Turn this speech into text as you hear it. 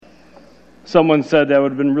someone said that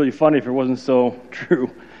would have been really funny if it wasn't so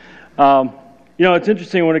true. It's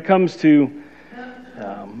interesting when it comes to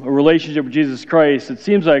a relationship with Jesus Christ. It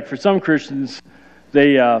seems like for some Christians,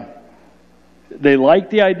 they like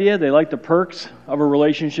the idea, they like the perks of a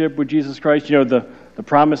relationship with Jesus Christ. The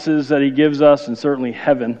promises that He gives us, and certainly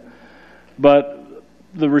heaven. But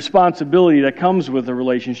the responsibility that comes with a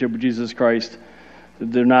relationship with Jesus Christ,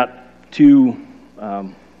 they're not too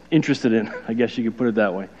interested in, I guess you could put it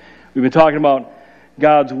that way. We've been talking about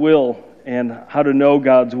God's will and how to know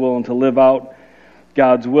God's will and to live out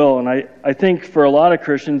God's will. And I think for a lot of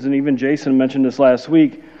Christians, and even Jason mentioned this last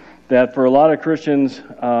week, that for a lot of Christians,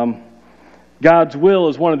 God's will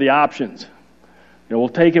is one of the options. We'll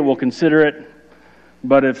take it, we'll consider it,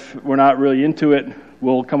 but if we're not really into it,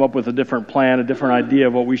 we'll come up with a different plan, a different idea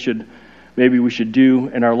of what we should do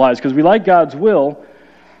in our lives. Because we like God's will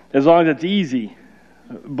as long as it's easy.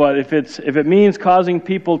 But if it means causing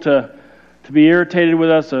people to be irritated with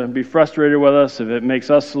us, or be frustrated with us, if it makes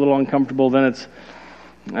us a little uncomfortable, then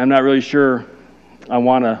I'm not really sure I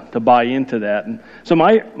want to buy into that. And so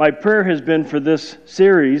my prayer has been for this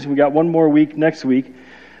series, we got one more week next week,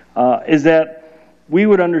 is that we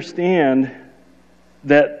would understand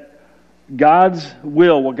that God's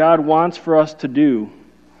will, what God wants for us to do,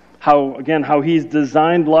 how He's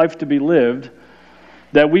designed life to be lived,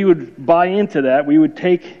 that we would buy into that, we would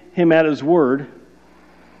take Him at His word,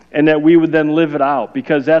 and that we would then live it out,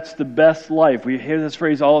 because that's the best life. We hear this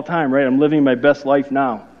phrase all the time, right? I'm living my best life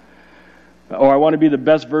now. Or I want to be the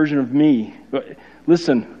best version of me. But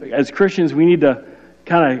listen, as Christians, we need to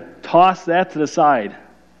kind of toss that to the side.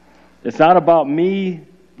 It's not about me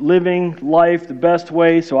living life the best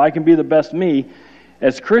way so I can be the best me.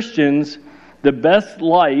 As Christians, the best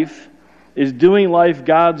life is doing life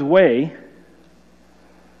God's way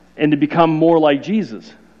and to become more like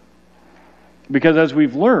Jesus. Because as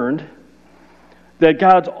we've learned, that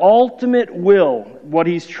God's ultimate will, what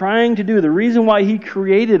He's trying to do, the reason why He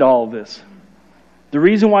created all of this, the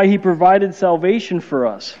reason why He provided salvation for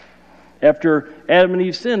us after Adam and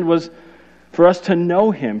Eve sinned, was for us to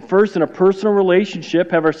know Him. First, in a personal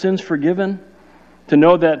relationship, have our sins forgiven, to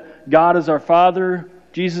know that God is our Father,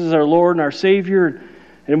 Jesus is our Lord and our Savior,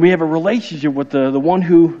 and we have a relationship with the one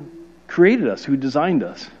who created us, who designed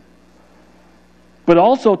us. But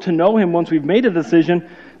also to know Him once we've made a decision,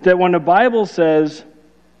 that when the Bible says,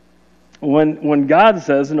 when God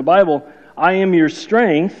says in the Bible, I am your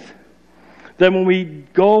strength, then when we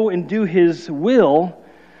go and do His will,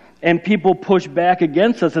 and people push back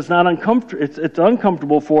against us, it's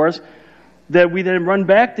uncomfortable for us, that we then run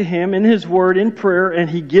back to Him in His Word, in prayer, and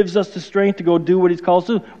He gives us the strength to go do what He's called us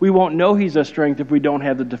to. We won't know He's our strength if we don't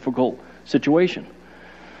have the difficult situation.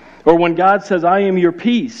 Or when God says, I am your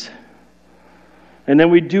peace, and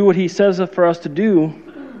then we do what He says for us to do,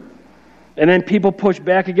 and then people push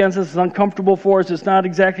back against us, it's uncomfortable for us, it's not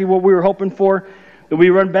exactly what we were hoping for, and we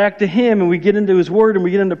run back to Him, and we get into His Word, and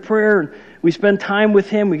we get into prayer, and we spend time with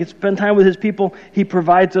Him, we get spend time with His people. He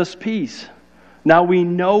provides us peace. Now we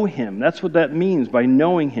know Him. That's what that means, by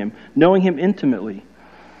knowing Him intimately.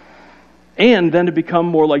 And then to become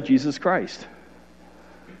more like Jesus Christ.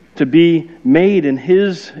 To be made in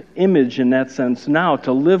His image in that sense now,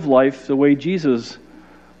 to live life the way Jesus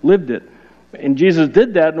lived it. And Jesus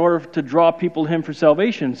did that in order to draw people to Him for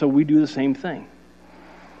salvation, so we do the same thing.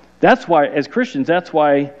 That's why, as Christians, that's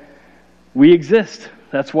why we exist.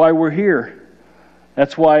 That's why we're here.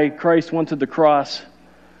 That's why Christ went to the cross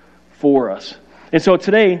for us. And so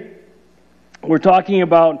today, we're talking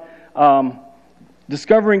about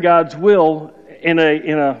discovering God's will and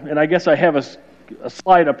I guess I have a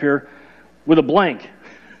slide up here with a blank.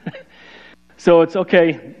 So it's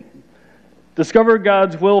okay. Discover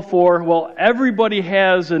God's will for, everybody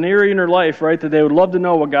has an area in their life, right, that they would love to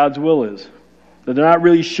know what God's will is, that they're not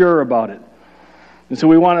really sure about it. And so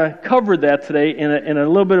we want to cover that today in a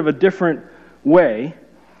little bit of a different way.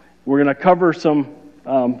 We're going to cover some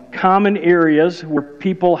common areas where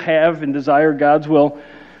people have and desire God's will,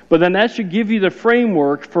 but then that should give you the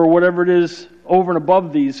framework for whatever it is over and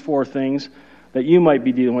above these four things that you might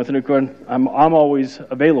be dealing with. And of course, I'm always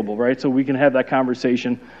available, right? So we can have that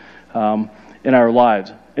conversation in our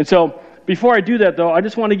lives. And so before I do that, though, I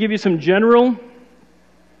just want to give you some general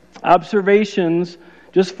observations,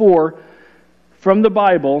 just from the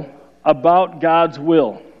Bible about God's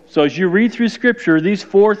will. So as you read through Scripture, these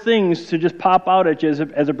four things to just pop out at you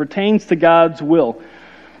as it pertains to God's will.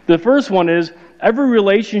 The first one is, every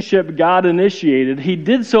relationship God initiated, He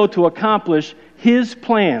did so to accomplish His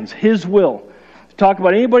plans, His will. Talk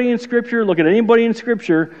about anybody in Scripture, look at anybody in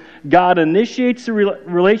Scripture, God initiates the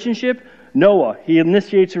relationship. Noah, He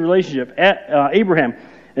initiates a relationship. Abraham,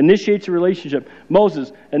 initiates a relationship.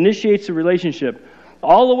 Moses initiates a relationship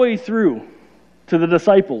all the way through to the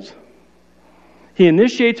disciples. He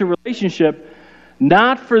initiates a relationship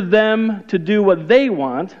not for them to do what they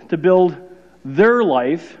want, to build their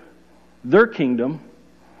life, their kingdom,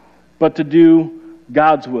 but to do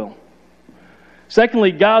God's will.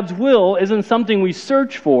 Secondly, God's will isn't something we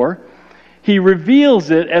search for. He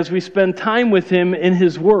reveals it as we spend time with Him in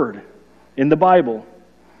His Word, in the Bible.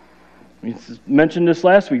 We mentioned this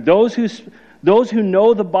last week. Those who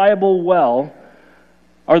know the Bible well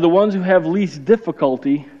are the ones who have least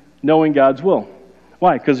difficulty knowing God's will.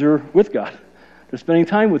 Why? Because they're with God. They're spending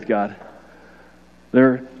time with God.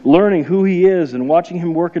 They're learning who He is and watching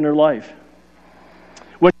Him work in their life.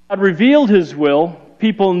 When God revealed His will,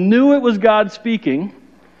 people knew it was God speaking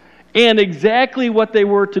and exactly what they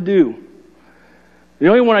were to do. The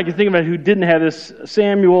only one I can think of who didn't have this,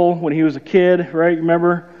 Samuel, when he was a kid, right?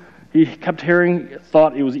 Remember? He kept hearing,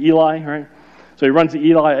 thought it was Eli, right? So he runs to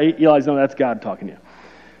Eli. Eli's, no, that's God talking to you.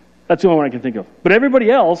 That's the only one I can think of. But everybody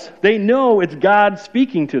else, they know it's God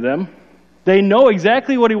speaking to them. They know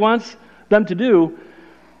exactly what He wants them to do.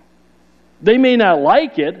 They may not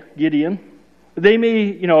like it, Gideon. They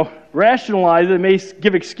may, rationalize it. They may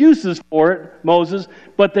give excuses for it, Moses.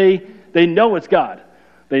 But they know it's God.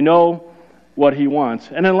 They know what He wants.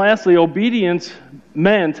 And then lastly, obedience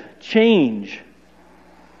meant change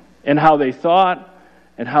in how they thought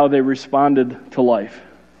and how they responded to life.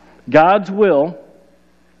 God's will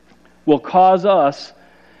cause us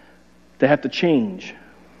to have to change,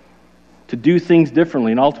 to do things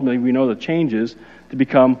differently. And ultimately, we know the change is to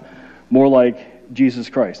become more like Jesus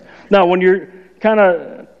Christ. Now, when you're kind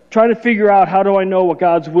of trying to figure out how do I know what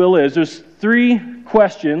God's will is, there's 3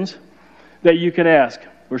 questions that you can ask,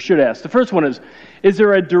 or should ask. The first one is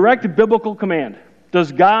there a direct biblical command?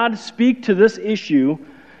 Does God speak to this issue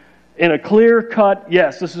in a clear-cut,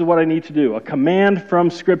 yes, this is what I need to do, a command from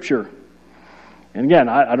Scripture? And again,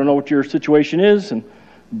 I don't know what your situation is,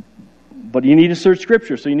 but you need to search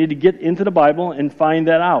Scripture, so you need to get into the Bible and find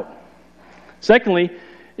that out. Secondly,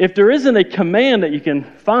 if there isn't a command that you can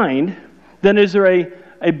find, then is there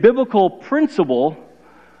a biblical principle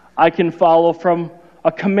I can follow from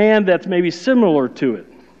a command that's maybe similar to it?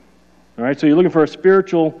 All right, so you're looking for a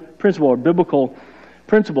spiritual principle or biblical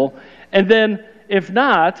principle. And then, if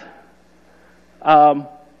not,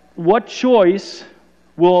 what choice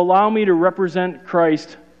will allow me to represent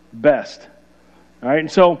Christ best? All right,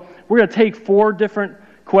 and so we're going to take 4 different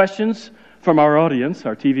questions from our audience,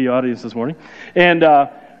 our TV audience this morning, and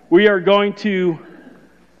we are going to,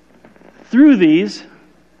 through these,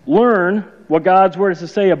 learn what God's Word has to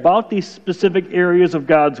say about these specific areas of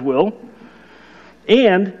God's will,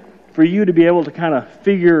 and for you to be able to kind of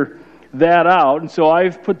figure that out. And so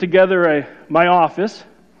I've put together my office.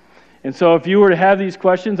 And so if you were to have these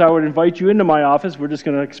questions, I would invite you into my office. We're just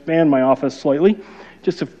going to expand my office slightly,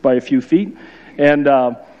 just by a few feet. And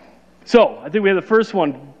so I think we have the first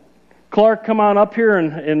one. Clark, come on up here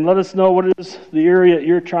and let us know what is the area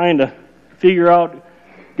you're trying to figure out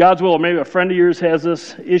God's will. Or maybe a friend of yours has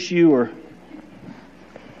this issue. Or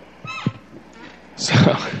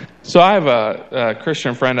So I have a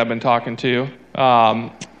Christian friend I've been talking to.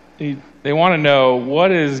 They want to know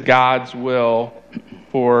what is God's will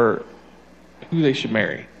for who they should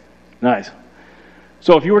marry. Nice.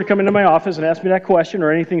 So if you were to come into my office and ask me that question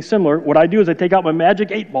or anything similar, what I do is I take out my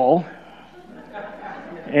magic 8 ball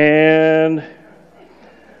and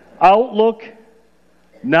outlook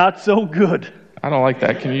not so good. I don't like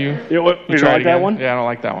that. Can you? You don't like that one? Yeah, I don't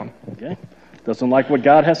like that one. Okay. Doesn't like what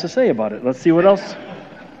God has to say about it. Let's see what else.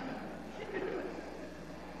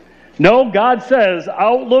 No, God says,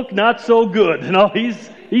 outlook not so good. No, he's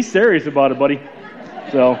serious about it, buddy.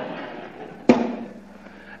 So,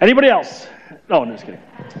 anybody else? No, I'm just kidding.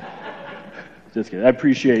 Just kidding. I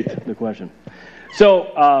appreciate the question.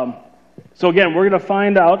 So again, we're going to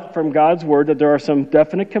find out from God's Word that there are some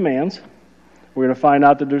definite commands. We're going to find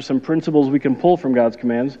out that there's some principles we can pull from God's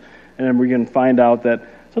commands. And then we're going to find out that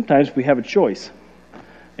sometimes we have a choice.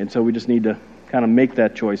 And so we just need to kind of make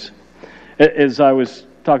that choice. As I was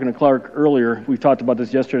talking to Clark earlier, we talked about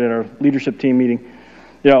this yesterday at our leadership team meeting.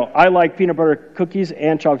 I like peanut butter cookies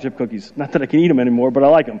and chocolate chip cookies. Not that I can eat them anymore, but I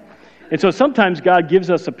like them. And so sometimes God gives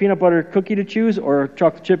us a peanut butter cookie to choose or a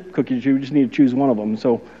chocolate chip cookie to choose. We just need to choose one of them.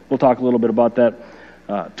 So we'll talk a little bit about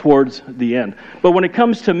that towards the end. But when it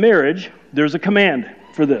comes to marriage, there's a command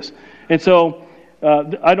for this. And so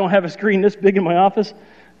I don't have a screen this big in my office,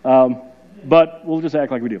 but we'll just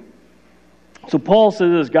act like we do. So Paul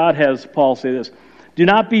says this, God has Paul say this, do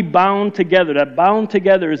not be bound together. That bound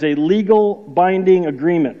together is a legal binding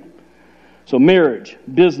agreement. So marriage,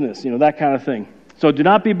 business, that kind of thing. So do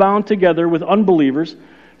not be bound together with unbelievers,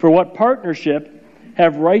 for what partnership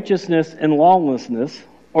have righteousness and lawlessness,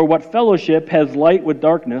 or what fellowship has light with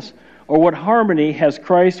darkness, or what harmony has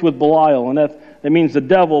Christ with Belial? And that means the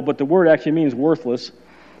devil, but the word actually means worthless.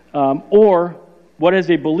 Or what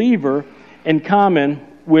has a believer in common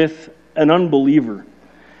with an unbeliever?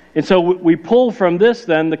 And so we pull from this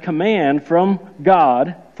then the command from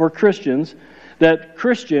God for Christians that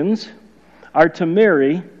Christians are to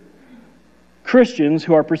marry Christians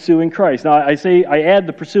who are pursuing Christ. Now I add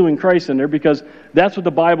the pursuing Christ in there because that's what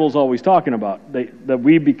the Bible is always talking about, that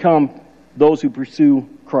we become those who pursue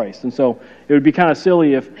Christ. And so it would be kind of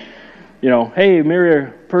silly if, hey, marry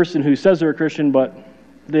a person who says they're a Christian, but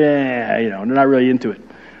they're not really into it.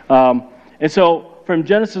 And so from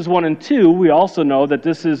Genesis 1 and 2, we also know that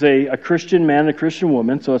this is a Christian man and a Christian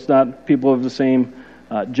woman, so it's not people of the same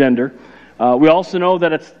gender. We also know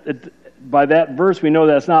that by that verse, we know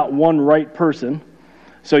that it's not one right person.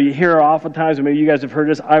 So you hear oftentimes, maybe you guys have heard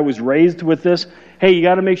this, I was raised with this. Hey, you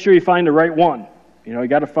got to make sure you find the right one. You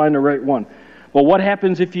got to find the right one. Well, what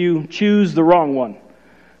happens if you choose the wrong one?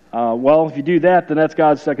 Well, if you do that, then that's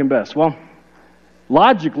God's second best. Well,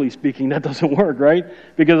 logically speaking, that doesn't work, right?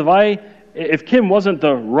 Because if Kim wasn't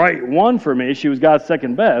the right one for me, she was God's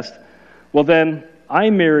second best, well then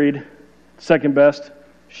I married second best,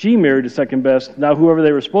 she married the second best, now whoever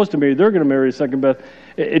they were supposed to marry, they're going to marry the second best.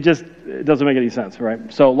 It doesn't make any sense, right?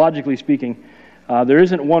 So logically speaking, there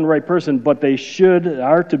isn't one right person, but they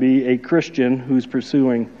are to be a Christian who's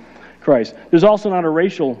pursuing Christ. There's also not a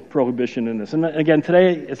racial prohibition in this. And again,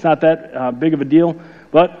 today it's not that big of a deal,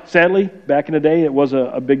 but sadly, back in the day, it was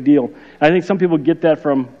a big deal. And I think some people get that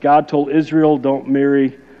from God told Israel, don't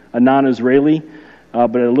marry a non-Israeli,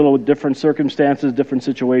 but in a little different circumstances, different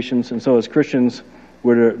situations. And so as Christians,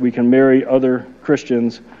 we can marry other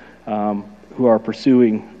Christians who are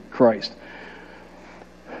pursuing Christ.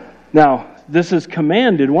 Now, this is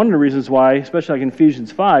commanded. One of the reasons why, especially like in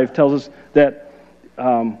Ephesians 5, tells us that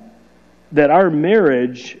our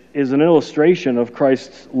marriage is an illustration of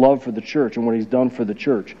Christ's love for the church and what He's done for the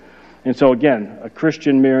church. And so again, a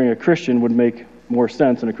Christian marrying a Christian would make more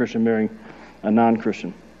sense than a Christian marrying a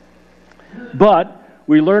non-Christian. But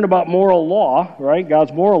we learn about moral law, right?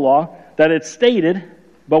 God's moral law, that it's stated,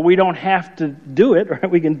 but we don't have to do it, right?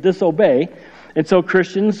 We can disobey. And so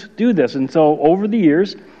Christians do this. And so over the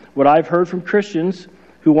years, what I've heard from Christians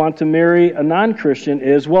who want to marry a non-Christian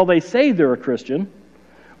is, well, they say they're a Christian,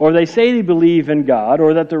 or they say they believe in God,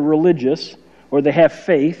 or that they're religious, or they have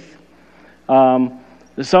faith.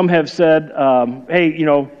 Some have said, hey,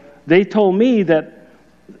 they told me that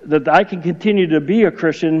I can continue to be a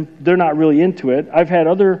Christian. They're not really into it. I've had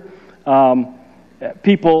other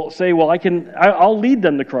people say, well, I'll lead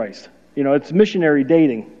them to Christ. It's missionary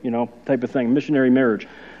dating, type of thing, missionary marriage.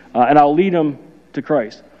 And I'll lead them to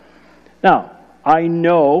Christ. Now, I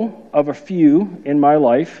know of a few in my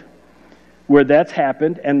life where that's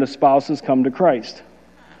happened and the spouse has come to Christ.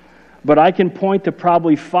 But I can point to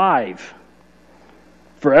probably 5.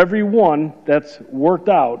 For every one that's worked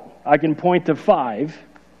out, I can point to 5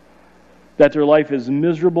 that their life is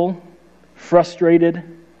miserable, frustrated,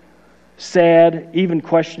 sad, even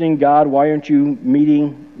questioning God, why aren't you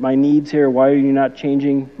meeting my needs here? Why are you not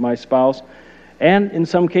changing my spouse? And in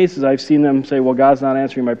some cases, I've seen them say, well, God's not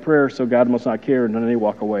answering my prayer, so God must not care, and then they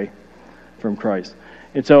walk away from Christ.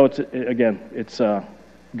 And so, it's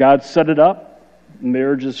God set it up.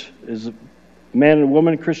 Marriage is man and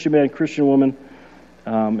woman, Christian man, Christian woman.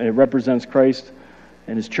 And it represents Christ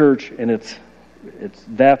and His church, and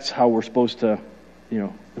that's how we're supposed to,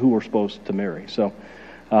 who we're supposed to marry. So,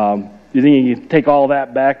 you think you can take all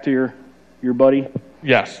that back to your buddy?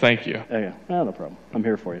 Yes, thank you. Yeah, no problem. I'm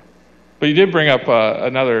here for you. But you did bring up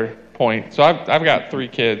another point. So I've got 3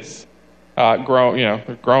 kids, growing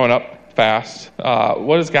up fast.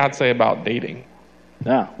 What does God say about dating?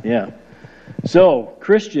 Yeah. So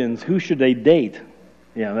Christians, who should they date?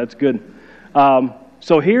 Yeah, that's good.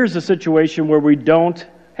 So here's a situation where we don't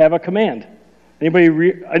have a command.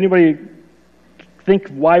 Anybody think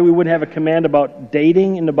why we wouldn't have a command about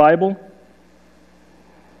dating in the Bible?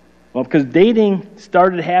 Well, because dating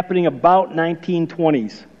started happening about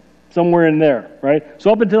 1920s, somewhere in there, right?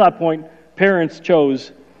 So up until that point, parents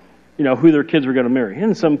chose, who their kids were going to marry.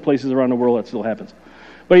 In some places around the world, that still happens.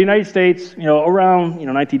 But the United States, around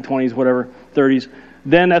 1920s, whatever, 30s,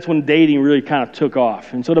 then that's when dating really kind of took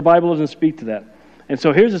off. And so the Bible doesn't speak to that. And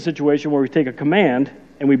so here's a situation where we take a command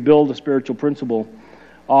and we build a spiritual principle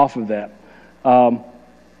off of that.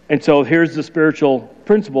 And so here's the spiritual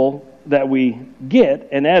principle that we get,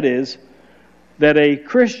 and that is that a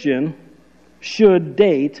Christian should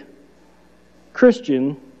date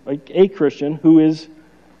Christian like a Christian who is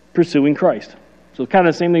pursuing Christ. So it's kind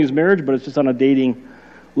of the same thing as marriage, but it's just on a dating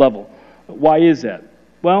level. Why is that?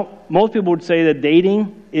 Well, most people would say that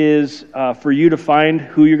dating is for you to find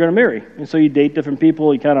who you're going to marry. And so you date different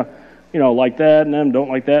people, you kind of, like that, and then don't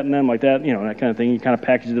like that, and then like that, that kind of thing. You kind of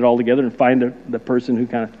package it all together and find the person who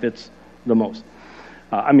kind of fits the most.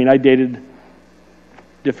 I dated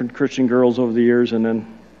different Christian girls over the years and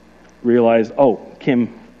then realized,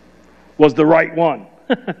 Kim was the right one.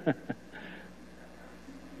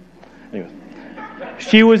 Anyways,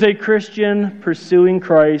 she was a Christian pursuing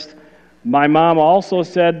Christ. My mom also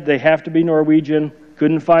said they have to be Norwegian.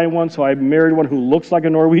 Couldn't find one, so I married one who looks like a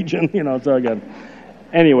Norwegian. So again.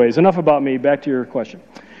 Anyways, enough about me. Back to your question.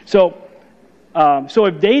 So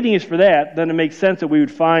if dating is for that, then it makes sense that we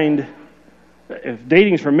would find, if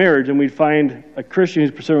dating is for marriage, then we'd find a Christian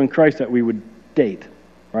who's pursuing Christ that we would date,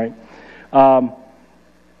 right? And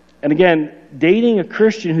again, dating a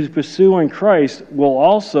Christian who's pursuing Christ will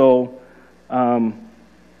also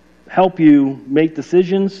help you make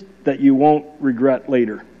decisions that you won't regret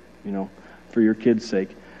later, for your kids'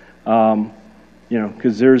 sake.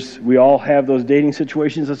 Because we all have those dating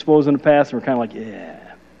situations, I suppose, in the past, and we're kind of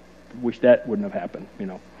like, wish that wouldn't have happened,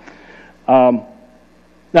 Now,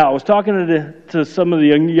 I was talking to some of the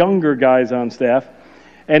younger guys on staff,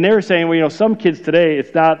 and they were saying, some kids today,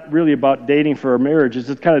 it's not really about dating for a marriage, it's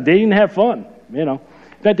just kind of dating to have fun, In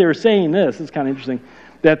fact, they were saying this, it's kind of interesting,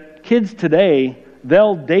 that kids today,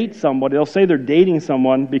 they'll date somebody, they'll say they're dating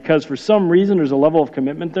someone because for some reason there's a level of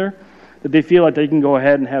commitment there that they feel like they can go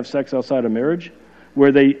ahead and have sex outside of marriage,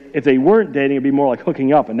 where if they weren't dating, it'd be more like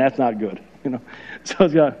hooking up, and that's not good, So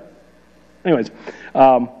it's got, anyways,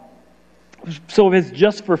 so if it's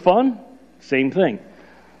just for fun, same thing.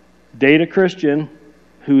 Date a Christian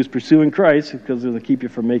who's pursuing Christ because it'll keep you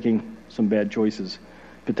from making some bad choices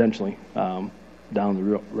potentially down the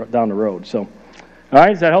road. So, all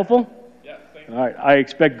right, is that helpful? Yeah. Thank you. All right, I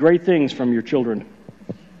expect great things from your children.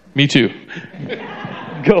 Me too.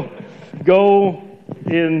 Go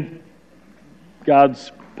in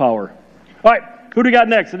God's power. All right, who do we got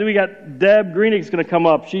next? I think we got Deb Greenig's going to come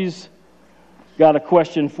up. She's got a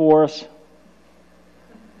question for us.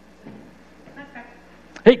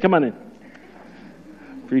 Hey, come on in.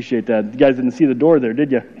 Appreciate that. You guys didn't see the door there,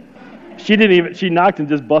 did you? She knocked and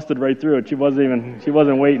just busted right through it. She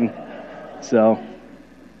wasn't waiting. So,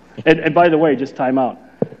 and by the way, just time out.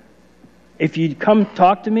 If you come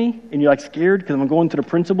talk to me and you're scared because I'm going to the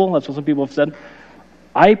principal, that's what some people have said,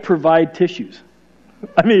 I provide tissues.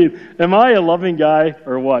 Am I a loving guy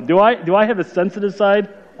or what? Do I have a sensitive side?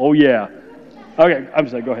 Oh yeah. Okay, I'm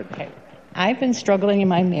sorry, go ahead. Okay. I've been struggling in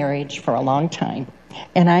my marriage for a long time,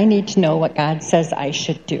 and I need to know what God says I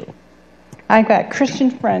should do. I've got Christian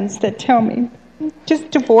friends that tell me, just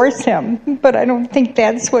divorce him, but I don't think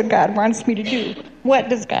that's what God wants me to do. What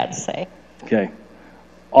does God say? Okay.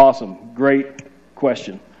 Awesome. Great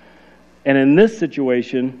question. And in this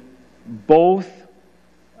situation, both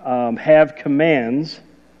have commands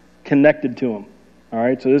connected to them. All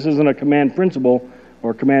right? So this isn't a command principle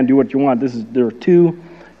or command do what you want. There are two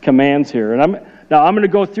commands here. And I'm going to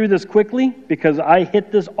go through this quickly because I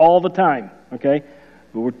hit this all the time. Okay?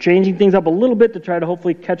 But we're changing things up a little bit to try to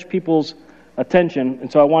hopefully catch people's attention. And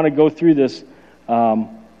so I want to go through this,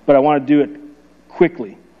 but I want to do it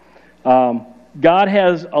quickly. God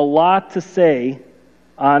has a lot to say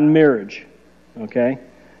on marriage, okay?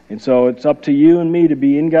 And so it's up to you and me to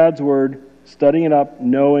be in God's Word, studying it up,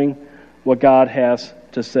 knowing what God has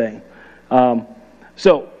to say.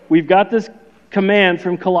 So we've got this command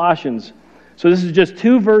from Colossians. So this is just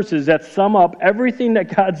two verses that sum up everything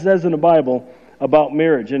that God says in the Bible about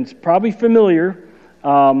marriage. And it's probably familiar,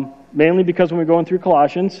 mainly because when we're going through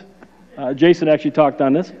Colossians, Jason actually talked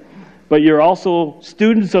on this, but you're also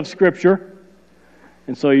students of Scripture,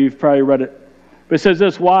 and so you've probably read it. But it says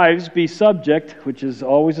this, wives, be subject, which is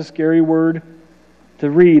always a scary word to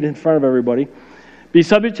read in front of everybody. Be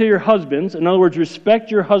subject to your husbands. In other words,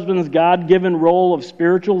 respect your husband's God-given role of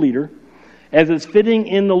spiritual leader as is fitting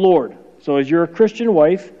in the Lord. So as you're a Christian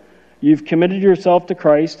wife, you've committed yourself to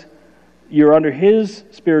Christ. You're under His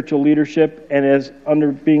spiritual leadership, and as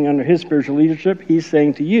being under His spiritual leadership, He's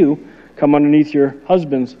saying to you, come underneath your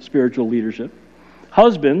husband's spiritual leadership.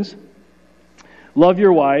 Husbands, love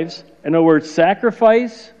your wives. In other words,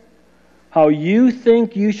 sacrifice how you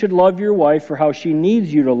think you should love your wife or how she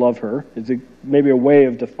needs you to love her. Is maybe a way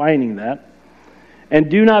of defining that. And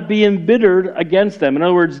do not be embittered against them. In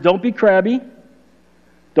other words, don't be crabby.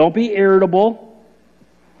 Don't be irritable.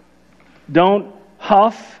 Don't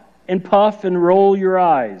huff and puff and roll your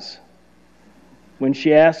eyes when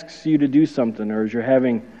she asks you to do something or as you're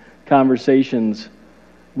having conversations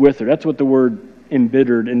with her. That's what the word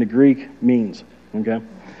embittered in the Greek means. Okay?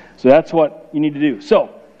 So that's what you need to do.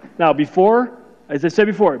 So, now as I said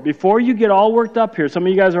before you get all worked up here, some of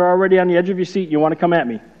you guys are already on the edge of your seat, you want to come at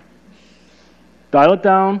me. Dial it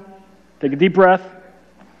down, take a deep breath,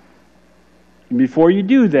 and before you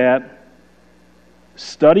do that,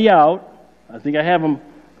 study out. I think I have them.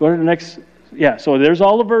 Go to the next. Yeah, so there's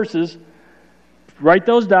all the verses. Write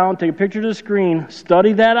those down, take a picture of the screen,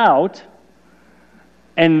 study that out,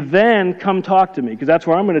 and then come talk to me, because that's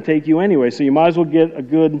where I'm going to take you anyway, so you might as well get a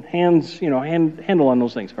good handle on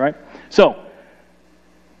those things, all right? So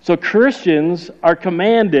Christians are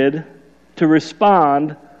commanded to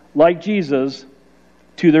respond like Jesus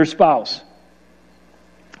to their spouse.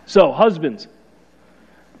 So, husbands,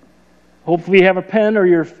 hopefully you have a pen or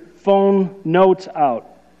your phone notes out.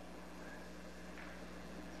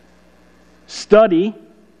 Study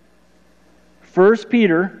 1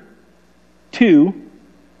 Peter 2,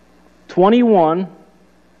 21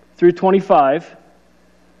 through 25.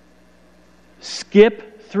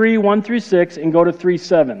 Skip 3, 1 through 6 and go to 3,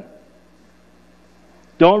 7.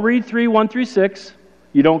 Don't read 3, 1 through 6.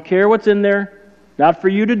 You don't care what's in there. Not for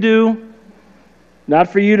you to do. Not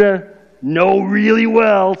for you to know really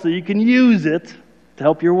well so you can use it to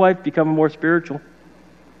help your wife become more spiritual.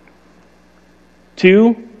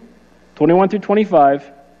 2, 21 through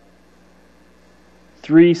 25.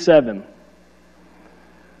 3, 7.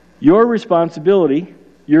 Your responsibility,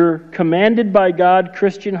 you're commanded by God,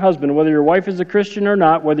 Christian husband, whether your wife is a Christian or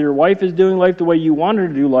not, whether your wife is doing life the way you want her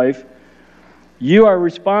to do life, you are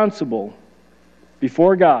responsible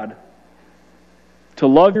before God to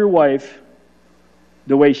love your wife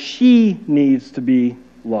the way she needs to be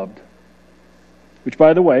loved. Which,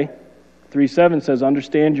 by the way, 3:7 says,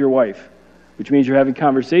 understand your wife, which means you're having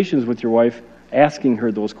conversations with your wife, asking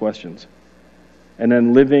her those questions, and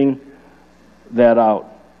then living that out.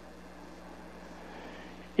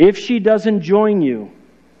 If she doesn't join you,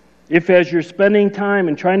 if as you're spending time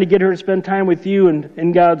and trying to get her to spend time with you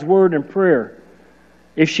in God's Word and prayer,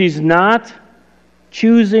 if she's not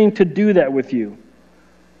choosing to do that with you,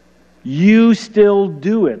 you still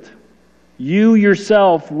do it. You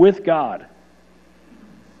yourself with God.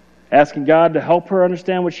 Asking God to help her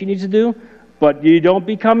understand what she needs to do, but you don't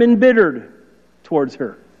become embittered towards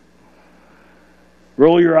her.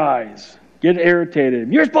 Roll your eyes. Get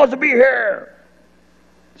irritated. You're supposed to be here.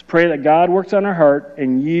 Just pray that God works on her heart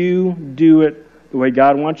and you do it the way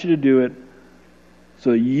God wants you to do it,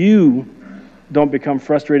 so you don't become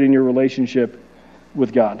frustrated in your relationship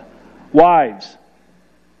with God. Wives,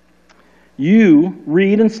 you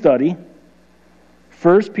read and study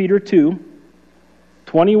 1 Peter 2,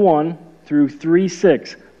 21 through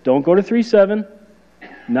 3:6. Don't go to 3:7.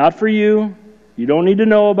 Not for you. You don't need to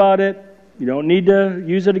know about it. You don't need to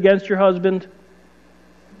use it against your husband.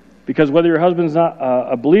 Because whether your husband's not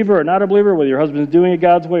a believer or not a believer, whether your husband's doing it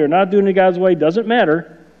God's way or not doing it God's way, doesn't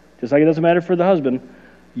matter. Just like it doesn't matter for the husband.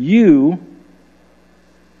 You,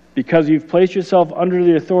 because you've placed yourself under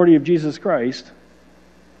the authority of Jesus Christ,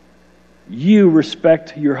 you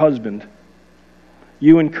respect your husband.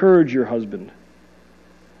 You encourage your husband.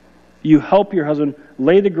 You help your husband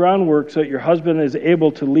lay the groundwork so that your husband is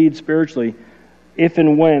able to lead spiritually if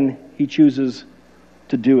and when he chooses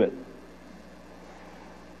to do it.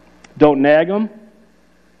 Don't nag him.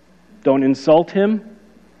 Don't insult him.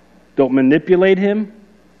 Don't manipulate him.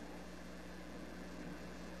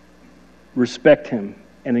 Respect him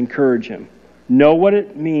and encourage him. Know what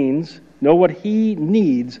it means. Know what he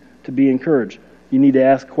needs to be encouraged. You need to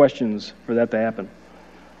ask questions for that to happen.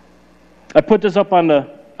 I put this up on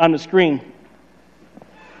the screen.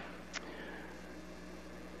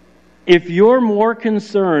 If you're more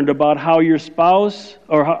concerned about how your spouse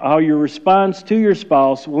or how your response to your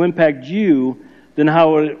spouse will impact you than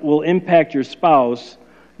how it will impact your spouse,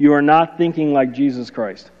 you are not thinking like Jesus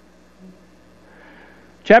Christ.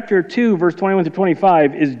 Chapter 2, verse 21 to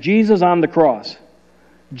 25 is Jesus on the cross.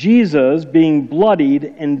 Jesus being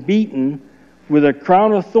bloodied and beaten with a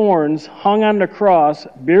crown of thorns, hung on the cross,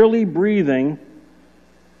 barely breathing,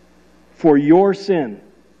 for your sin.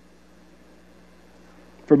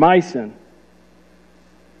 For my sin.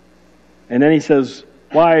 And then he says,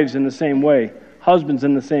 wives in the same way, husbands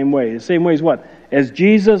in the same way. The same way as what? As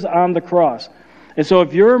Jesus on the cross. And so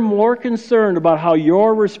if you're more concerned about how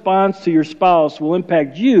your response to your spouse will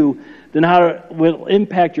impact you than how it will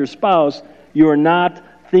impact your spouse, you are not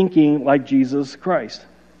thinking like Jesus Christ.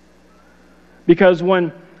 Because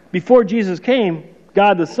before Jesus came,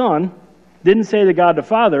 God the Son didn't say to God the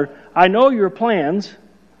Father, I know your plans.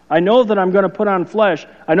 I know that I'm going to put on flesh.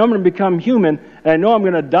 I know I'm going to become human. And I know I'm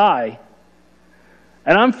going to die.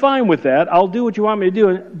 And I'm fine with that. I'll do what you want me to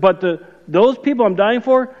do. But those people I'm dying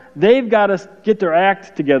for, they've got to get their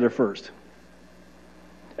act together first.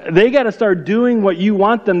 They got to start doing what you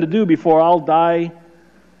want them to do before I'll die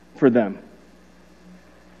for them.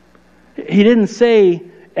 He didn't say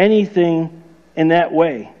anything in that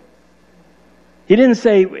way. He didn't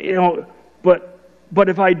say, but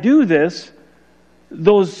if I do this,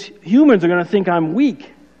 those humans are going to think I'm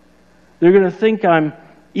weak. They're going to think I'm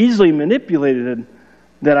easily manipulated, and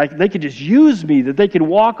that they could just use me, that they could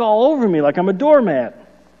walk all over me like I'm a doormat.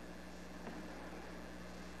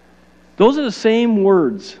 Those are the same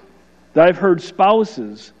words that I've heard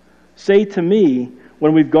spouses say to me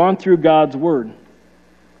when we've gone through God's Word.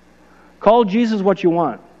 Call Jesus what you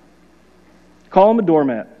want. Call him a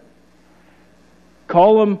doormat.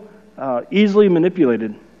 Call him easily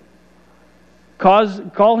manipulated.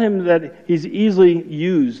 Call him that he's easily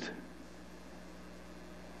used.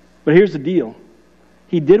 But here's the deal.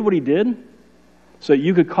 He did what he did so that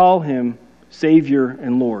you could call him Savior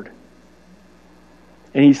and Lord.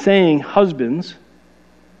 And he's saying, husbands,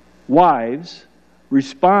 wives,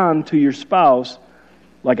 respond to your spouse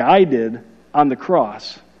like I did on the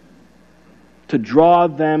cross, to draw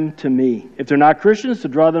them to me. If they're not Christians, to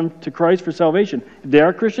draw them to Christ for salvation. If they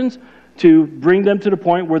are Christians, to bring them to the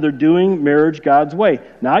point where they're doing marriage God's way.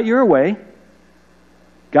 Not your way,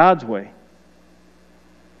 God's way.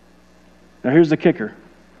 Now here's the kicker.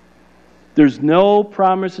 There's no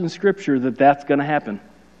promise in Scripture that that's going to happen.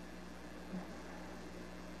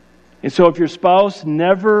 And so if your spouse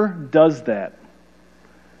never does that,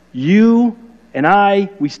 you and I,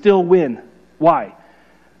 we still win. Why?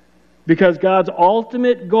 Because God's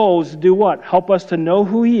ultimate goal is to do what? Help us to know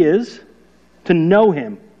who He is, to know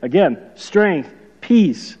Him. Again, strength,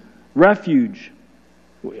 peace, refuge,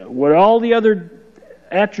 what all the other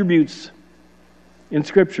attributes in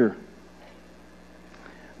Scripture.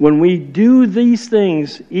 When we do these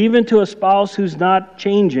things, even to a spouse who's not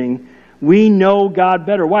changing, we know God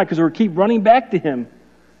better. Why? Because we keep running back to Him.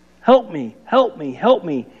 Help me, help me, help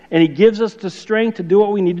me. And He gives us the strength to do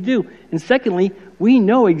what we need to do. And secondly, we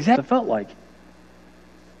know exactly what it felt like.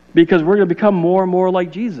 Because we're going to become more and more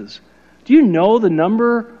like Jesus. Do you know the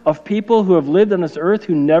number of people who have lived on this earth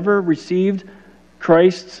who never received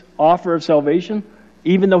Christ's offer of salvation,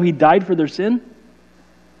 even though He died for their sin?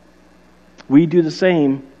 We do the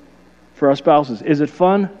same for our spouses. Is it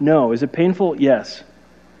fun? No. Is it painful? Yes.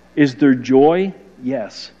 Is there joy?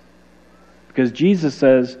 Yes. Because Jesus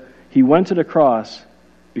says He went to the cross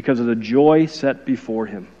because of the joy set before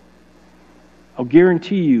Him. I'll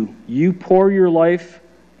guarantee you, you pour your life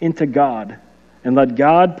into God and let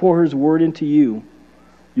God pour His Word into you,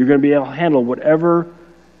 you're going to be able to handle whatever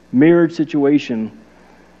marriage situation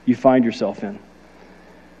you find yourself in.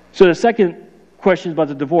 So the second question is about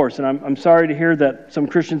the divorce, and I'm sorry to hear that some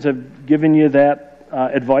Christians have given you that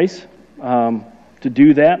advice to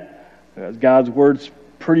do that. God's Word's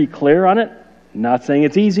pretty clear on it. Not saying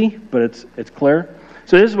it's easy, but it's clear.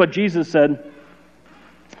 So this is what Jesus said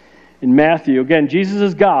in Matthew. Again, Jesus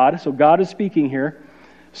is God, so God is speaking here.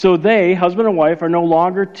 So they, husband and wife, are no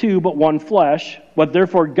longer two but one flesh, but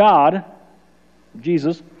therefore God,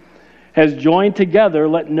 Jesus, has joined together.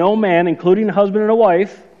 Let no man, including a husband and a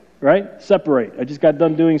wife, right, separate. I just got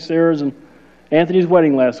done doing Sarah's and Anthony's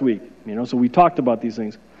wedding last week, so we talked about these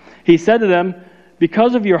things. He said to them,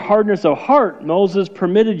 because of your hardness of heart, Moses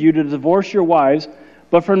permitted you to divorce your wives,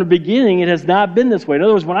 but from the beginning it has not been this way. In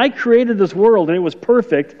other words, when I created this world and it was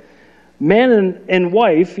perfect, man and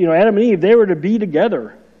wife, Adam and Eve, they were to be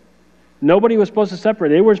together. Nobody was supposed to separate.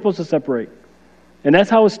 They weren't supposed to separate. And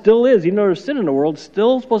that's how it still is. Even though there's sin in the world, it's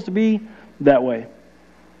still supposed to be that way.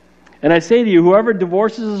 And I say to you, whoever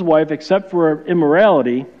divorces his wife except for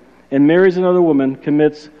immorality and marries another woman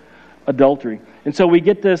commits adultery. And so we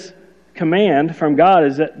get this command from God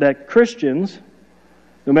is that Christians,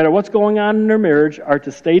 no matter what's going on in their marriage, are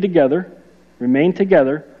to stay together, remain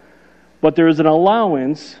together, but there is an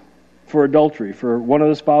allowance for adultery, for one of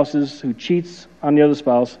the spouses who cheats on the other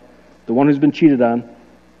spouse. The one who's been cheated on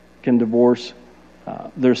can divorce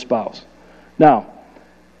their spouse. Now,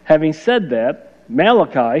 having said that,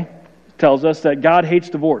 Malachi tells us that God hates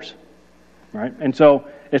divorce, right? And so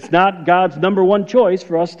it's not God's number one choice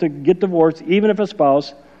for us to get divorced, even if a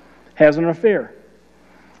spouse has an affair.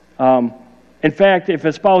 In fact, if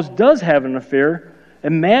a spouse does have an affair,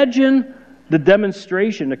 imagine the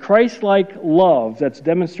demonstration, the Christ-like love that's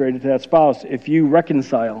demonstrated to that spouse if you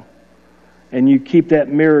reconcile and you keep that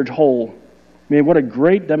marriage whole. I mean, what a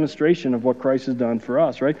great demonstration of what Christ has done for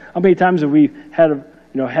us, right? How many times have we had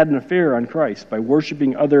an affair on Christ by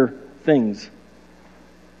worshiping other things?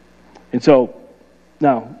 And so,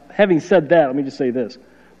 Now, having said that, let me just say this.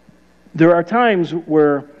 There are times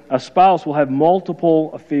where a spouse will have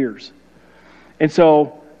multiple affairs. And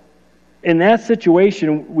so, in that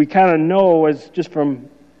situation, we kind of know, as just from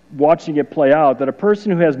watching it play out, that a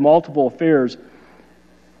person who has multiple affairs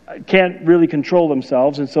can't really control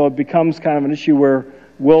themselves, and so it becomes kind of an issue where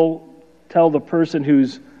we'll tell the person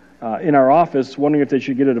who's in our office wondering if they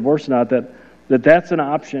should get a divorce or not that's an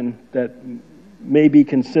option that may be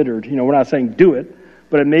considered. We're not saying do it,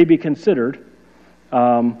 but it may be considered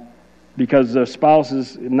because the spouse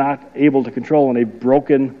is not able to control, and they've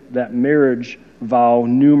broken that marriage vow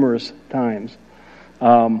numerous times.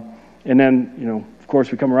 And then, of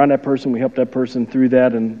course, we come around that person, we help that person through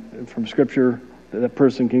that, and from Scripture, that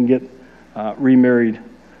person can get remarried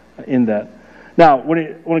in that. Now, when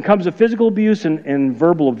it comes to physical abuse and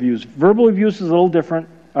verbal abuse is a little different,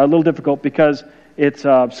 a little difficult because it's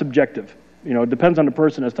subjective. It depends on the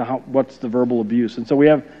person as to what's the verbal abuse. And so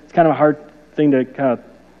it's kind of a hard thing to kind of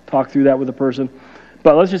talk through that with a person.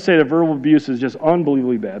 But let's just say the verbal abuse is just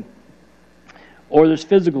unbelievably bad. Or there's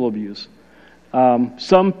physical abuse.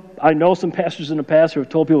 I know some pastors in the past who have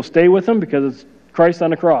told people stay with them because it's Christ on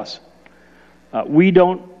the cross. We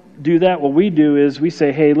don't do that. What we do is we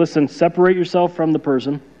say, hey, listen, separate yourself from the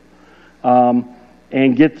person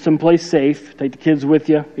and get someplace safe. Take the kids with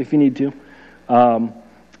you if you need to.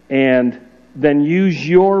 And then use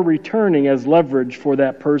your returning as leverage for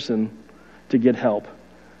that person to get help.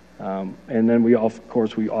 And then we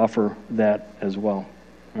offer that as well.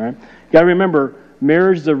 All right? You got to remember,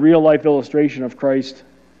 marriage is a real-life illustration of Christ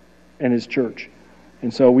and His church.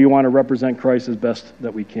 And so we want to represent Christ as best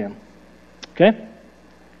that we can. Okay?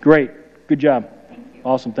 Great. Good job. Thank you.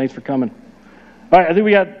 Awesome. Thanks for coming. All right, I think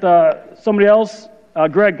we got somebody else.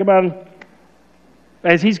 Greg, come on.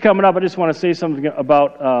 As he's coming up, I just want to say something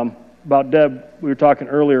about Deb. We were talking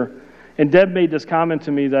earlier. And Deb made this comment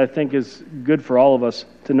to me that I think is good for all of us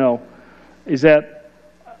to know, is that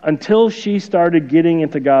until she started getting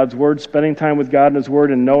into God's Word, spending time with God and His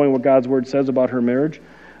Word, and knowing what God's Word says about her marriage,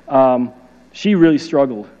 she really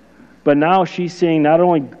struggled. But now she's seeing not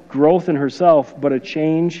only growth in herself, but a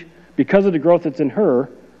change, because of the growth that's in her,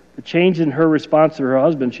 the change in her response to her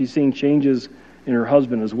husband, she's seeing changes in her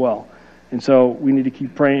husband as well. And so we need to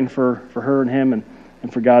keep praying for her and him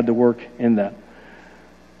and for God to work in that.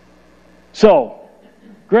 So,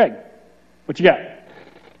 Greg, what you got?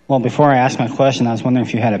 Well, before I ask my question, I was wondering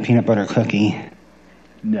if you had a peanut butter cookie.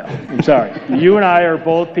 No, I'm sorry. You and I are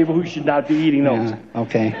both people who should not be eating those. Yeah,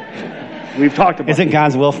 okay. We've talked about it. Is it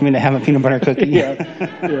God's will for me to have a peanut butter cookie?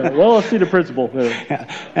 Yeah. Well, let's see the principle. Yeah.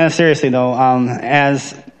 And seriously, though,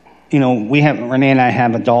 as you know, Renee and I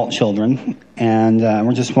have adult children, and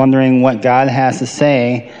we're just wondering what God has to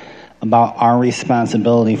say about our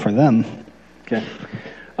responsibility for them. Okay.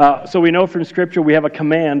 So we know from Scripture, we have a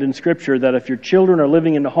command in Scripture that if your children are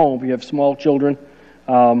living in the home, if you have small children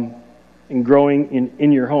and growing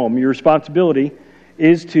in your home, your responsibility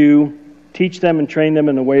is to teach them and train them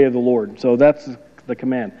in the way of the Lord. So that's the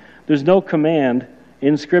command. There's no command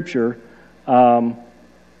in Scripture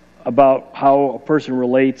about how a person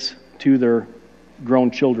relates to their grown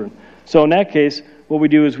children. So in that case, what we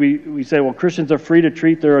do is we say, well, Christians are free to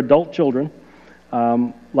treat their adult children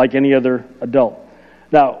like any other adult.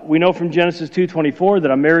 Now, we know from Genesis 2:24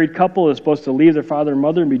 that a married couple is supposed to leave their father and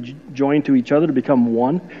mother and be joined to each other to become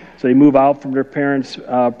one. So they move out from their parents'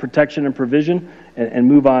 protection and provision and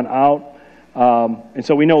move on out. And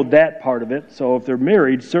so we know that part of it. So if they're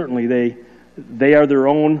married, certainly they are their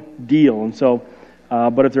own deal. And so,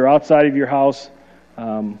 but if they're outside of your house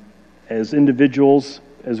as individuals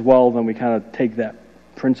as well, then we kind of take that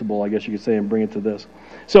principle, I guess you could say, and bring it to this.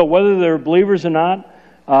 So whether they're believers or not,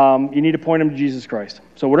 you need to point them to Jesus Christ.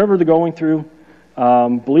 So whatever they're going through,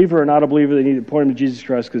 believer or not a believer, they need to point them to Jesus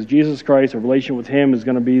Christ, because Jesus Christ, a relation with Him, is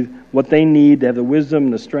going to be what they need to have the wisdom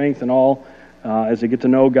and the strength and all as they get to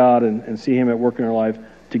know God and see Him at work in their life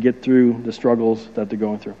to get through the struggles that they're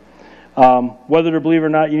going through. Whether they're a believer or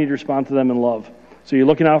not, you need to respond to them in love. So you're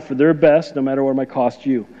looking out for their best, no matter what it might cost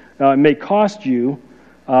you. Now, it may cost you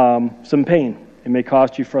some pain. It may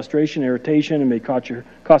cost you frustration, irritation. It may cost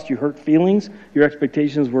you hurt feelings. Your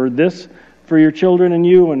expectations were this for your children and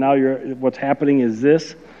you, and now what's happening is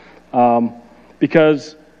this.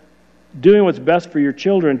 Because doing what's best for your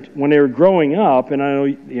children when they were growing up, and I know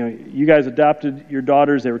you guys adopted your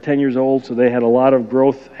daughters. They were 10 years old, so they had a lot of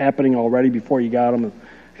growth happening already before you got them.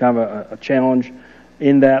 Kind of a challenge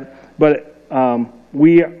in that. But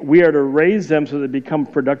we are to raise them so they become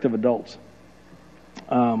productive adults.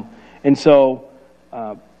 And so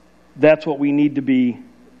that's what we need to be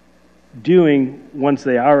doing once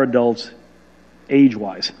they are adults,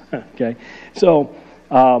 age-wise. Okay, so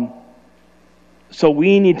So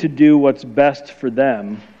we need to do what's best for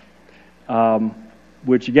them,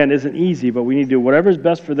 which again isn't easy, but we need to do whatever is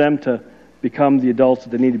best for them to become the adults that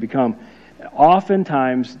they need to become.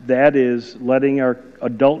 Oftentimes, that is letting our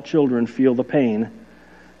adult children feel the pain,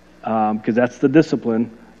 because that's the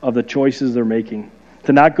discipline of the choices they're making.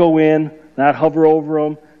 To not go in, not hover over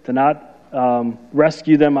them, to not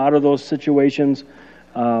rescue them out of those situations.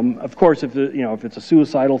 Of course, if it's a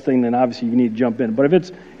suicidal thing, then obviously you need to jump in. But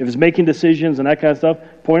if it's making decisions and that kind of stuff,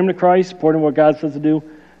 point them to Christ, point them what God says to do.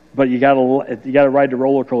 But you got to ride the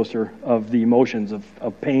roller coaster of the emotions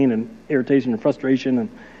of pain and irritation and frustration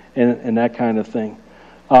and that kind of thing.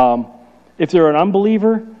 If they're an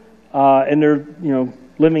unbeliever and they're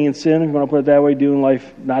living in sin, if you want to put it that way,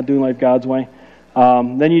 not doing life God's way,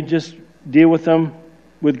 then you just deal with them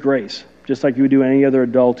with grace, just like you would do any other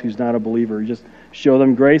adult who's not a believer. You just show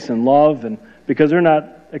them grace and love, and because they're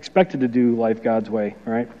not expected to do life God's way,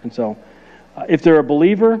 right? And so, if they're a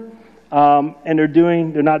believer and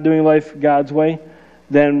they're not doing life God's way,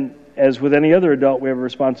 then as with any other adult, we have a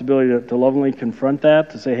responsibility to lovingly confront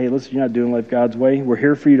that, to say, hey, listen, you're not doing life God's way. We're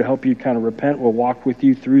here for you to help you kind of repent. We'll walk with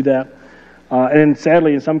you through that. And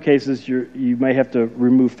sadly, in some cases, you may have to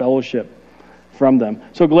remove fellowship from them.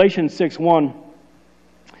 So Galatians 6:1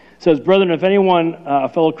 says, brethren, if anyone, a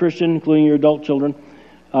fellow Christian, including your adult children,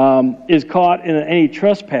 is caught in any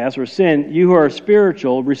trespass or sin, you who are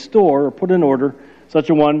spiritual, restore or put in order such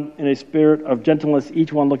a one in a spirit of gentleness,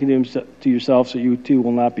 each one looking to yourself, so you too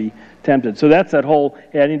will not be tempted. So that's that whole,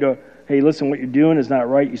 hey, listen, what you're doing is not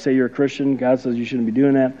right. You say you're a Christian. God says you shouldn't be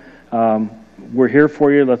doing that. We're here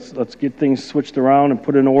for you. Let's get things switched around and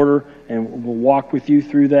put in order, and we'll walk with you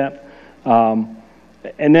through that.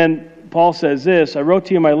 And then Paul says this, I wrote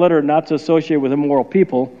to you in my letter not to associate with immoral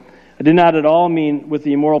people. I did not at all mean with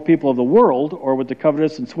the immoral people of the world, or with the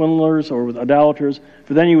covetous and swindlers, or with idolaters,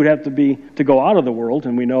 for then you would have to go out of the world,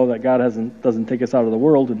 and we know that God doesn't take us out of the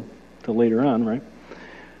world until later on, right?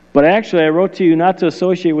 But actually, I wrote to you not to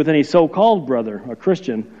associate with any so-called brother, a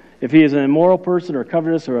Christian, if he is an immoral person, or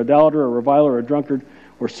covetous, or idolater, or reviler, or a drunkard,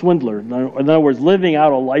 or swindler. In other words, living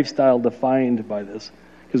out a lifestyle defined by this.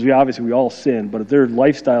 Because we all sin, but if their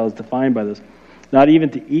lifestyle is defined by this, not even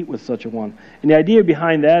to eat with such a one. And the idea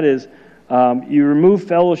behind that is you remove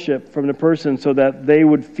fellowship from the person so that they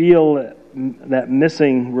would feel that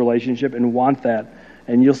missing relationship and want that.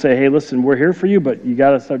 And you'll say, hey, listen, we're here for you, but you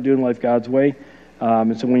got to start doing life God's way.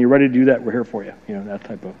 And so when you're ready to do that, we're here for you. That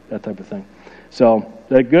type of thing. So, is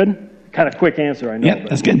that good? Kind of quick answer, I know. Yeah,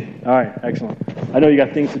 that's good. All right, excellent. I know you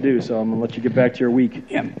got things to do, so I'm going to let you get back to your week.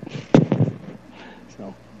 Yeah.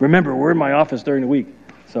 Remember, we're in my office during the week.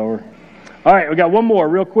 All right, we got one more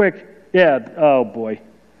real quick. Yeah, oh boy.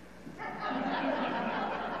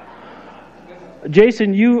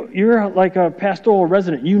 Jason, you're like a pastoral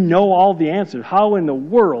resident. You know all the answers. How in the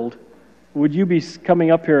world would you be coming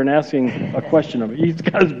up here and asking a question of it? He's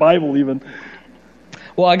got his Bible even.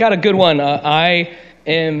 Well, I got a good one. I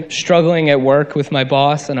am struggling at work with my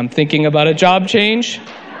boss, and I'm thinking about a job change.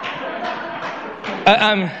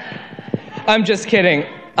 I'm just kidding.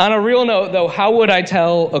 On a real note, though, how would I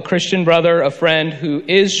tell a Christian brother, a friend who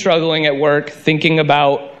is struggling at work, thinking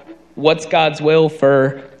about what's God's will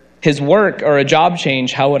for his work or a job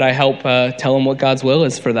change? How would I help tell him what God's will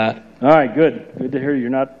is for that? All right, good. Good to hear you're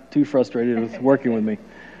not too frustrated with working with me.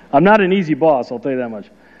 I'm not an easy boss, I'll tell you that much.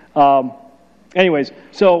 Anyways,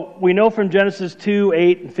 so we know from Genesis 2,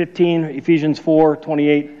 8, and 15, Ephesians 4,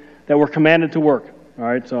 28, that we're commanded to work. All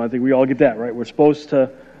right, so I think we all get that, right? We're supposed to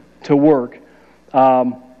work.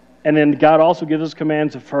 And then God also gives us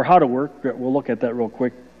commands for how to work. We'll look at that real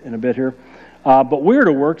quick in a bit here. But where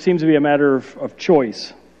to work seems to be a matter of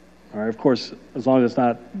choice. All right, of course, as long as it's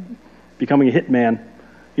not becoming a hitman,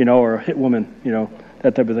 or a hit woman,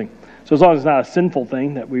 that type of thing. So as long as it's not a sinful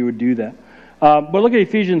thing, that we would do that. But look at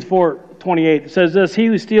Ephesians 4:28. It says this, he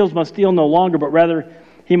who steals must steal no longer, but rather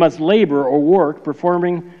he must labor or work,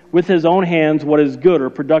 performing with his own hands what is good or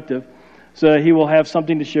productive, so that he will have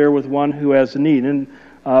something to share with one who has a need. And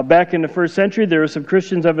back in the first century, there were some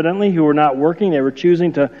Christians, evidently, who were not working. They were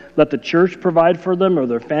choosing to let the church provide for them or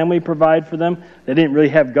their family provide for them. They didn't really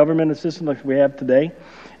have government assistance like we have today.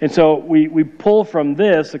 And so we pull from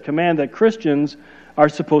this a command that Christians are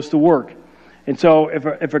supposed to work. And so if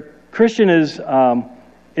a Christian is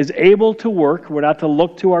able to work, we're not to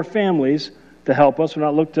look to our families to help us. We're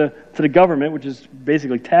not look to the government, which is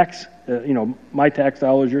basically tax, my tax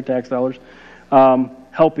dollars, your tax dollars,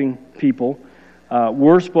 helping people.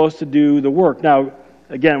 We're supposed to do the work. Now,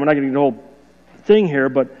 again, we're not getting the whole thing here,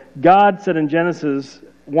 but God said in Genesis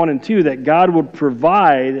 1 and 2, that God would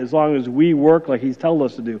provide as long as we work like He's told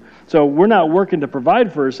us to do. So we're not working to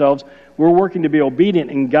provide for ourselves. We're working to be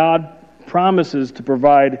obedient, and God promises to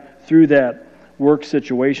provide through that work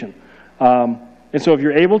situation. And so if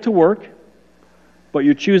you're able to work, but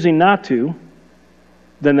you're choosing not to,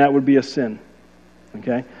 then that would be a sin.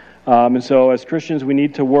 Okay? And so as Christians, we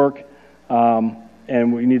need to work,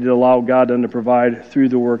 and we need to allow God then to provide through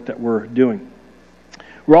the work that we're doing.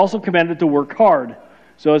 We're also commanded to work hard.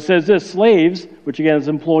 So it says this, slaves, which again is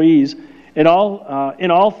employees, in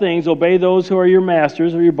all things obey those who are your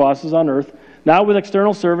masters or your bosses on earth, not with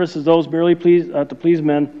external service as those merely to please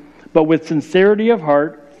men, but with sincerity of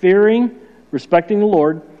heart, fearing, respecting the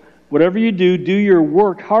Lord. Whatever you do, do your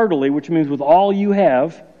work heartily, which means with all you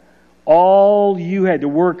have, to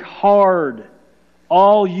work hard,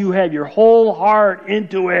 all you have, your whole heart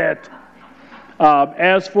into it,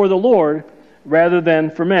 as for the Lord, rather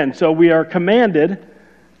than for men. So we are commanded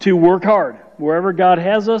to work hard. Wherever God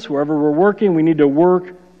has us, wherever we're working, we need to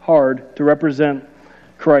work hard to represent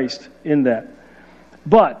Christ in that.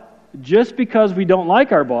 But just because we don't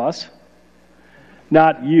like our boss,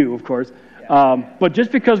 not you, of course, but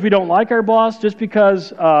just because we don't like our boss, just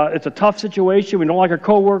because it's a tough situation, we don't like our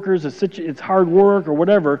coworkers, it's hard work or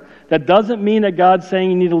whatever, that doesn't mean that God's saying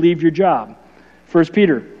you need to leave your job. 1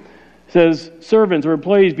 Peter says, servants or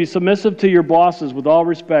employees, be submissive to your bosses with all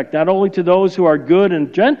respect, not only to those who are good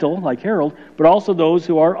and gentle, like Harold, but also those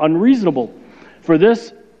who are unreasonable. For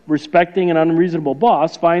this respecting an unreasonable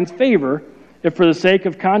boss finds favor if for the sake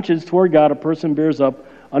of conscience toward God a person bears up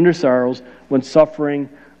under sorrows when suffering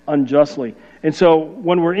unjustly. And so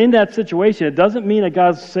when we're in that situation, it doesn't mean that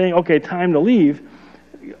God's saying, okay, time to leave.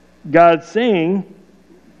 God's saying,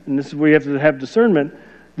 and this is where you have to have discernment,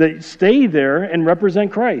 that stay there and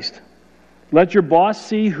represent Christ. Let your boss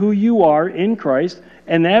see who you are in Christ,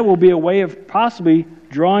 and that will be a way of possibly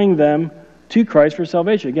drawing them to Christ for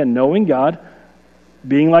salvation. Again, knowing God,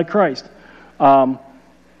 being like Christ. And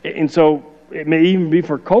so it may even be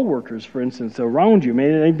for coworkers, for instance, around you. It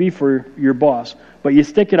may be for your boss. But you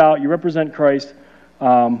stick it out, you represent Christ,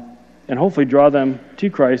 and hopefully draw them to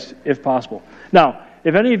Christ if possible. Now,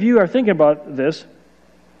 if any of you are thinking about this,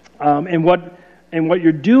 and what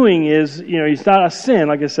you're doing is, it's not a sin,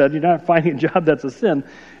 like I said, you're not finding a job that's a sin.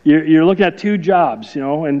 You're looking at two jobs,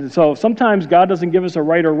 and so sometimes God doesn't give us a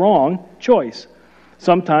right or wrong choice.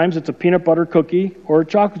 Sometimes it's a peanut butter cookie or a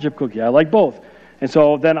chocolate chip cookie. I like both. And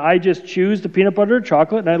so then I just choose the peanut butter or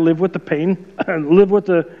chocolate, and I live with the pain, live with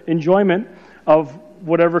the enjoyment of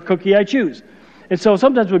whatever cookie I choose. And so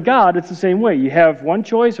sometimes with God, it's the same way. You have one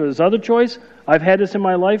choice or this other choice. I've had this in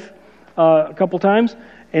my life a couple times.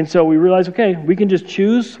 And so we realize, okay, we can just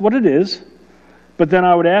choose what it is. But then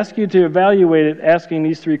I would ask you to evaluate it asking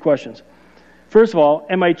these three questions. First of all,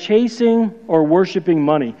 am I chasing or worshiping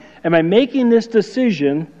money? Am I making this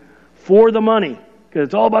decision for the money? Because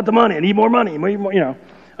it's all about the money. I need more money.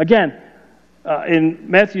 Again, in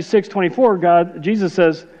Matthew 6:24, Jesus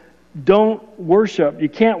says, don't worship. You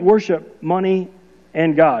can't worship money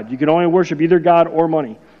and God. You can only worship either God or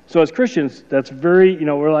money. So as Christians, that's very,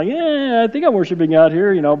 we're like, I think I'm worshiping God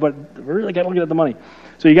here, but we're really got to look at the money.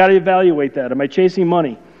 So you got to evaluate that. Am I chasing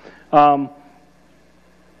money?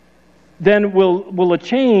 Then will a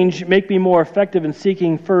change make me more effective in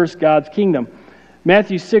seeking first God's kingdom?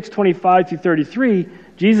 Matthew 6:25-33,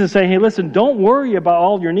 Jesus is saying, hey, listen, don't worry about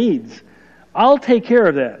all your needs. I'll take care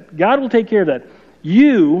of that. God will take care of that.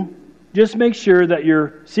 You just make sure that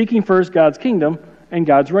you're seeking first God's kingdom and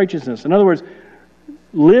God's righteousness. In other words,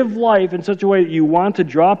 live life in such a way that you want to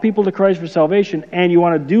draw people to Christ for salvation, and you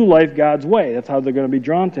want to do life God's way. That's how they're going to be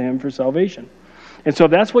drawn to Him for salvation. And so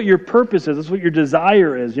that's what your purpose is. That's what your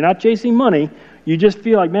desire is. You're not chasing money. You just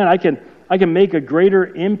feel like, man, I can make a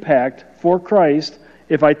greater impact for Christ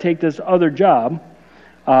if I take this other job.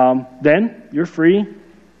 Then you're free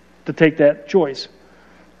to take that choice.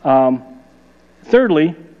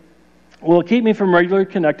 Thirdly, will it keep me from regularly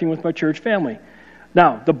connecting with my church family?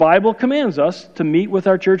 Now, the Bible commands us to meet with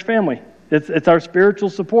our church family. It's our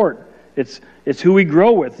spiritual support. It's who we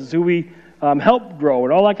grow with. It's who we help grow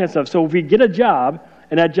and all that kind of stuff. So if we get a job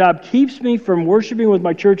and that job keeps me from worshiping with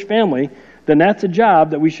my church family, then that's a job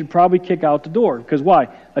that we should probably kick out the door. Because why?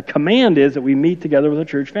 A command is that we meet together with a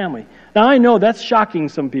church family. Now, I know that's shocking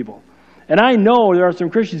some people. And I know there are some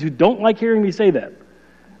Christians who don't like hearing me say that.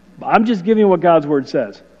 But I'm just giving you what God's Word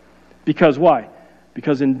says. Because why?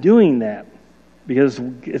 Because in doing that, because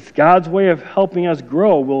it's God's way of helping us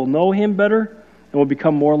grow, we'll know Him better and we'll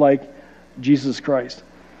become more like Jesus Christ.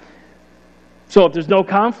 So if there's no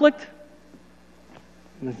conflict,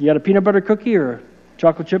 you got a peanut butter cookie or a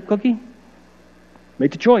chocolate chip cookie,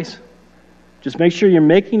 make the choice. Just make sure you're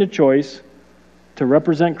making a choice to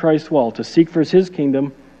represent Christ well, to seek first His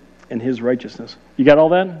kingdom and His righteousness. You got all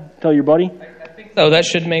that? Tell your buddy? I think so. That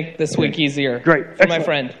should make this week easier. Great. For my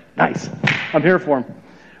friend. Nice. I'm here for him.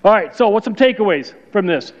 All right, so what's some takeaways from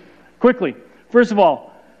this? Quickly. First of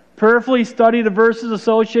all, prayerfully study the verses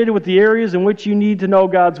associated with the areas in which you need to know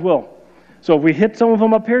God's will. So if we hit some of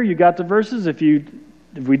them up here, you got the verses. If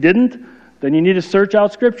we didn't, then you need to search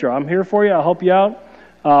out Scripture. I'm here for you. I'll help you out.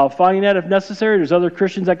 Finding that if necessary. There's other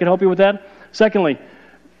Christians that can help you with that. Secondly,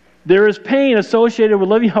 there is pain associated with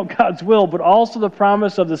living out God's will, but also the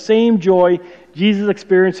promise of the same joy Jesus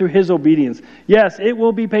experienced through His obedience. Yes, it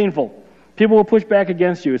will be painful. People will push back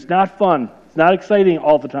against you. It's not fun. It's not exciting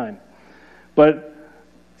all the time. But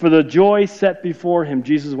for the joy set before Him,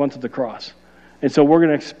 Jesus went to the cross. And so we're going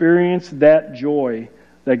to experience that joy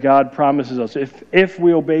that God promises us if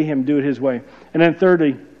we obey Him, do it His way. And then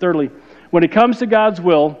thirdly, when it comes to God's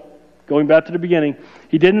will, going back to the beginning,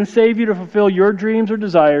 He didn't save you to fulfill your dreams or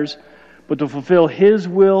desires, but to fulfill His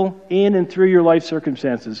will in and through your life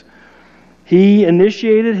circumstances. He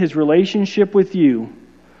initiated His relationship with you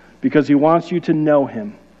because He wants you to know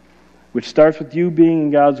Him, which starts with you being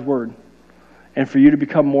in God's Word, and for you to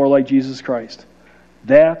become more like Jesus Christ.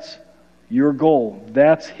 That's your goal.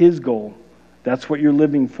 That's His goal. That's what you're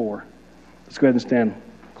living for. Let's go ahead and stand.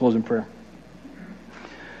 Close in prayer.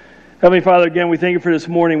 Heavenly Father, again, we thank You for this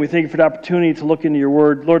morning. We thank You for the opportunity to look into Your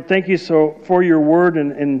Word. Lord, thank You for Your Word,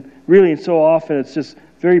 and really so often it's just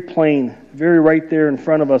very plain, very right there in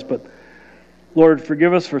front of us. But Lord,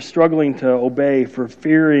 forgive us for struggling to obey, for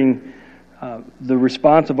fearing the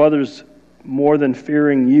response of others more than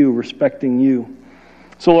fearing You, respecting You.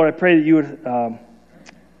 So Lord, I pray that You would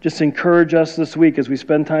just encourage us this week as we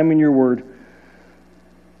spend time in Your Word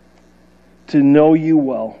to know You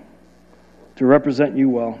well, to represent You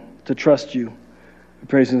well, to trust You. We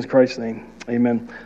praise in Christ's name. Amen.